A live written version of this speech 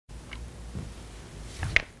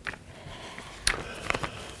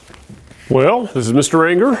Well, this is Mr.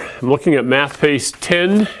 Anger. I'm looking at MathPace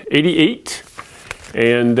 1088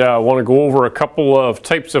 and I want to go over a couple of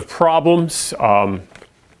types of problems. It's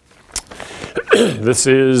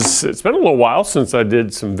been a little while since I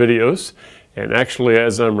did some videos, and actually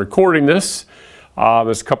as I'm recording this,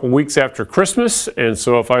 it's a couple weeks after Christmas, and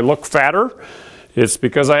so if I look fatter, it's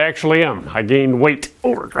because I actually am. I gained weight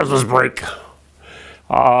over Christmas break.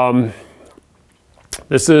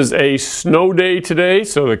 This is a snow day today,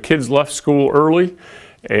 so the kids left school early,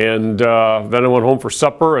 and then I went home for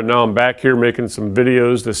supper, and now I'm back here making some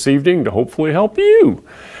videos this evening to hopefully help you.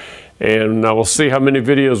 And we'll see how many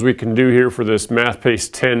videos we can do here for this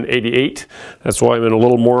MathPace 1088. That's why I'm in a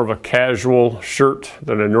little more of a casual shirt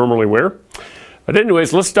than I normally wear. But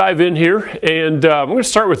anyways, let's dive in here, and I'm going to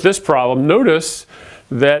start with this problem. Notice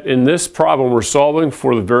that in this problem we're solving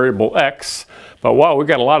for the variable x, but wow, we've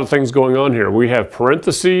got a lot of things going on here. We have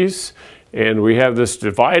parentheses, and we have this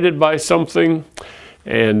divided by something,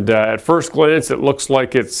 and at first glance it looks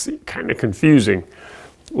like it's kind of confusing.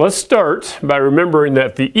 Let's start by remembering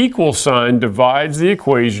that the equal sign divides the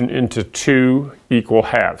equation into two equal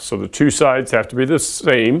halves. So the two sides have to be the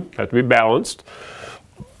same, have to be balanced.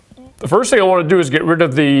 The first thing I want to do is get rid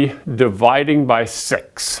of the dividing by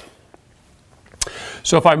 6.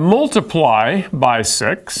 So if I multiply by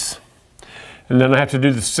 6, and then I have to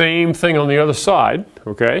do the same thing on the other side,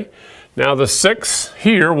 okay? Now the 6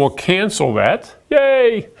 here will cancel that,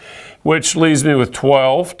 yay! Which leaves me with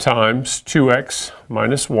 12 times 2x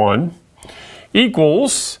minus 1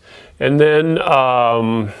 equals, and then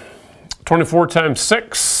 24 times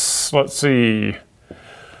 6, let's see,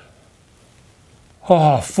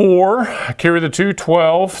 4, I carry the 2,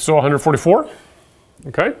 12, so 144,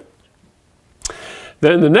 okay?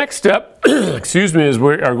 Then the next step, excuse me, is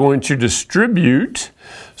we are going to distribute,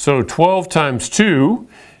 so 12 times 2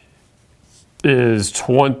 is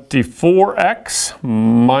 24x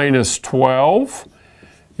minus 12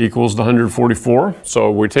 equals the 144. So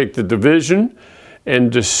we take the division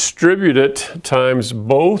and distribute it times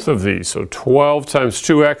both of these. So 12 times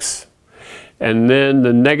 2x, and then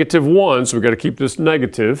the negative 1, so we've got to keep this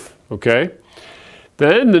negative, okay?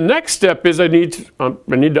 Then the next step is I need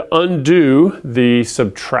to undo the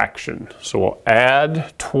subtraction. So we'll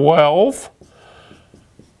add 12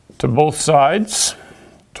 to both sides.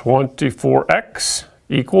 24x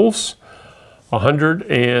equals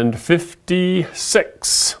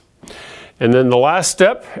 156. And then the last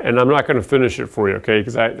step, and I'm not going to finish it for you, okay,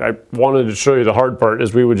 because I wanted to show you the hard part,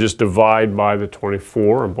 is we would just divide by the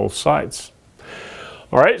 24 on both sides.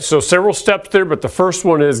 All right, so several steps there, but the first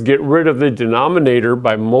one is get rid of the denominator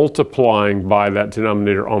by multiplying by that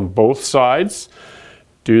denominator on both sides.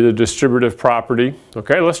 Do the distributive property.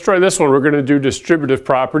 Okay, let's try this one. We're going to do distributive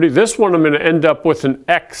property. This one I'm going to end up with an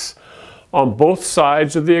x on both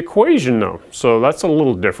sides of the equation though. So that's a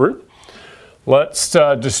little different. Let's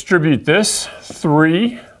distribute this.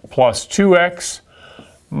 3 plus 2x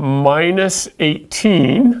minus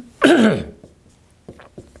 18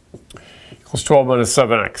 equals 12 minus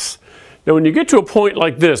 7x. Now when you get to a point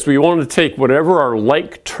like this, we want to take whatever are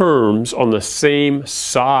like terms on the same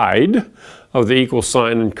side of the equal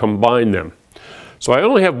sign and combine them. So I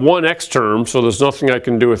only have one x term, so there's nothing I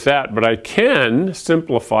can do with that, but I can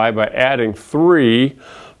simplify by adding 3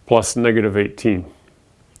 plus negative 18.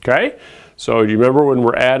 Okay? So do you remember when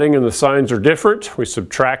we're adding and the signs are different? We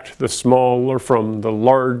subtract the smaller from the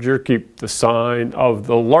larger, keep the sign of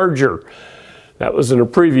the larger. That was in a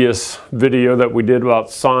previous video that we did about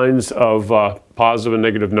signs of positive and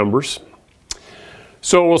negative numbers.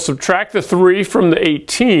 So we'll subtract the 3 from the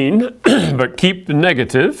 18, but keep the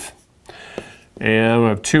negative. And we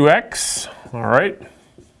have 2x, all right.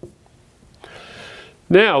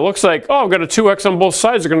 Now, it looks like, oh, I've got a 2x on both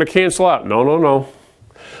sides, they're going to cancel out. No, no, no.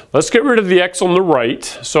 Let's get rid of the x on the right.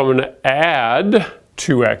 So I'm going to add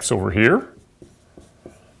 2x over here.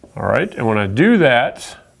 All right, and when I do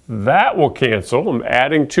that, that will cancel. I'm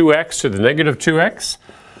adding 2x to the negative 2x.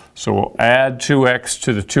 So we'll add 2x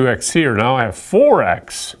to the 2x here. Now I have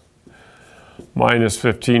 4x minus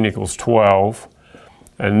 15 equals 12.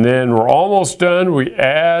 And then we're almost done. We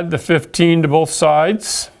add the 15 to both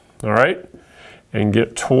sides, all right, and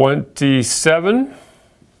get 27.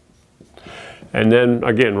 And then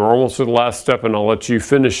again, we're almost to the last step, and I'll let you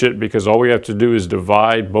finish it because all we have to do is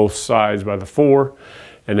divide both sides by the 4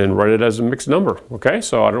 and then write it as a mixed number, okay?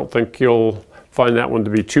 So I don't think you'll find that one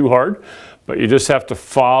to be too hard. But you just have to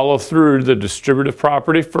follow through the distributive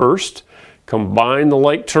property first, combine the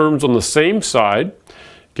like terms on the same side,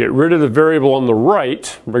 get rid of the variable on the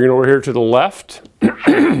right, bring it over here to the left,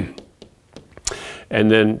 and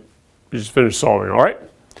then you just finish solving, all right?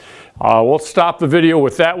 We'll stop the video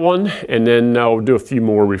with that one, and then we'll do a few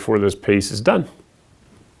more before this paste is done.